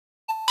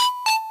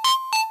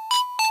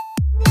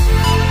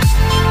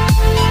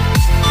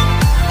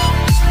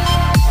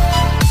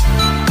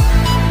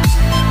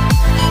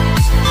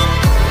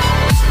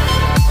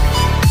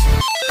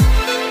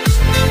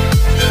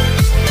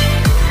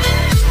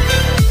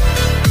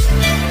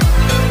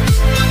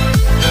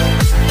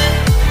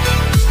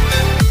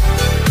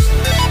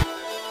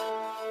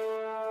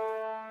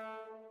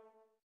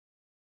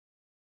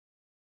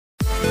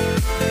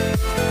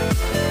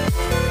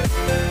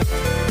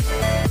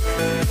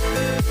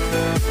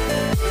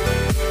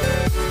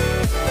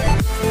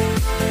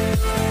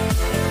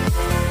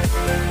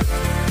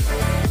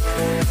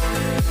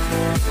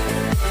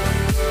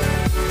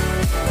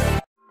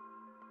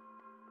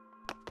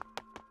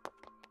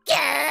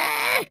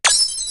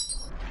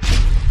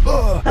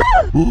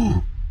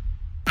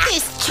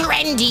This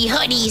trendy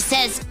hoodie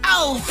says,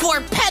 "Oh, for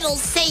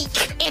pedal's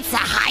sake." It's a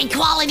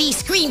high-quality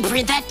screen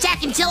print that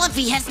Jack and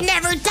Jillaby has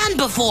never done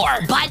before.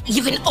 But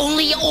you can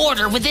only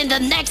order within the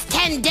next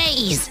 10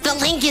 days. The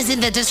link is in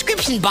the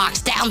description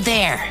box down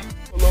there.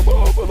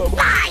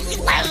 My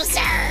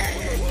loser!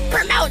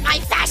 Promote my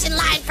fashion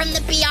line from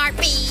the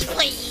BRB,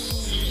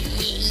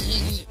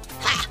 please.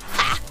 Ha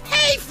ha!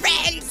 Hey,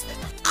 friends!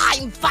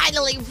 I'm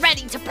finally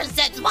ready to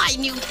present my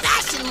new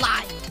fashion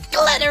line.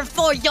 Glitter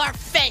for your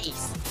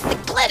face. The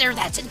glitter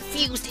that's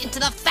infused into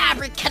the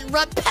fabric can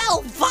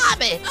repel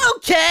vomit.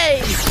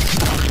 Okay.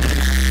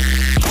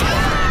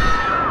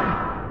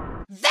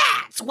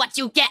 That's what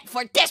you get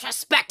for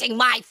disrespecting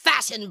my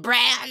fashion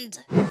brand.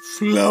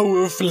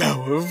 Flower,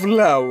 flower,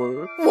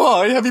 flower.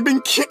 Why have you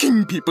been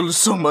kicking people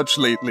so much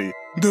lately?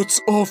 That's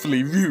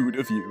awfully rude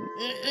of you.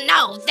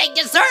 No, they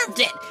deserved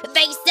it.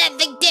 They said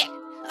they did.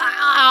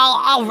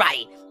 All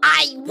right.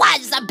 I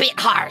was a bit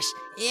harsh.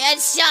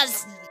 It's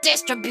just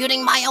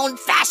distributing my own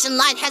fashion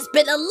line has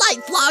been a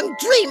lifelong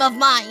dream of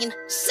mine.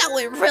 So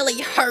it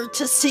really hurt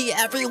to see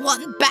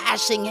everyone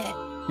bashing it.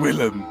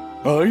 Well,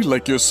 I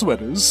like your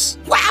sweaters.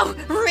 Wow,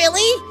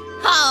 really?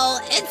 Oh,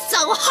 it's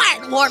so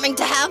heartwarming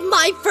to have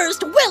my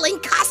first willing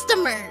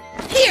customer.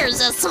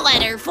 Here's a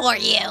sweater for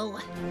you.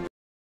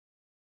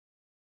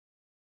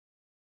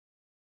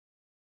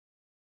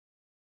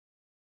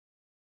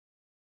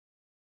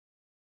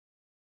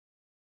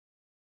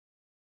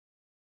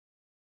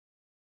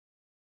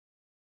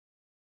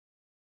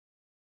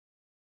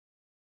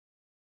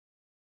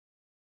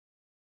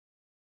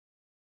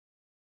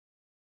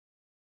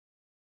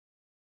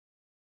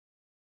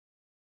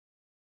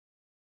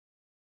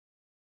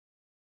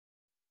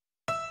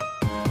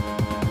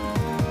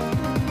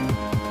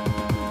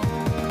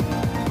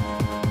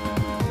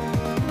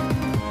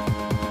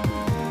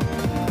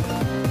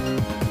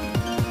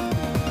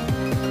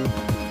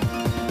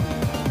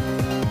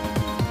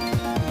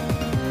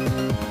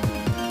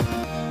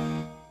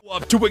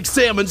 Up to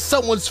examine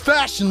someone's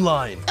fashion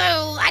line.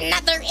 Oh,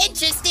 another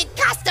interested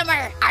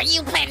customer. Are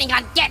you planning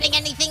on getting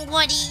anything,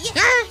 Woody?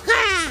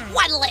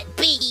 What'll it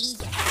be?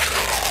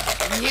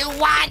 You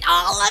want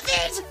all of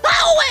it?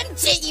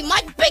 OMG,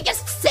 my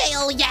biggest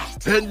sale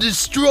yet. And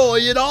destroy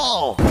it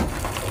all.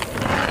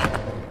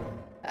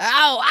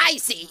 Oh, I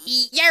see.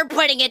 You're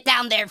putting it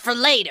down there for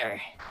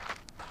later.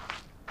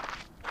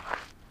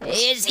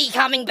 Is he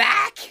coming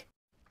back?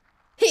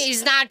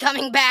 He's not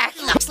coming back.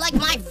 Looks like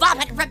my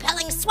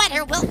vomit-repelling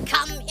sweater will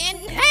come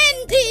in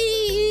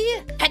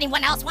handy.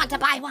 Anyone else want to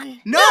buy one?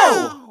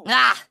 No!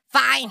 Ah,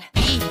 fine.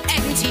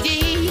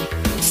 BFB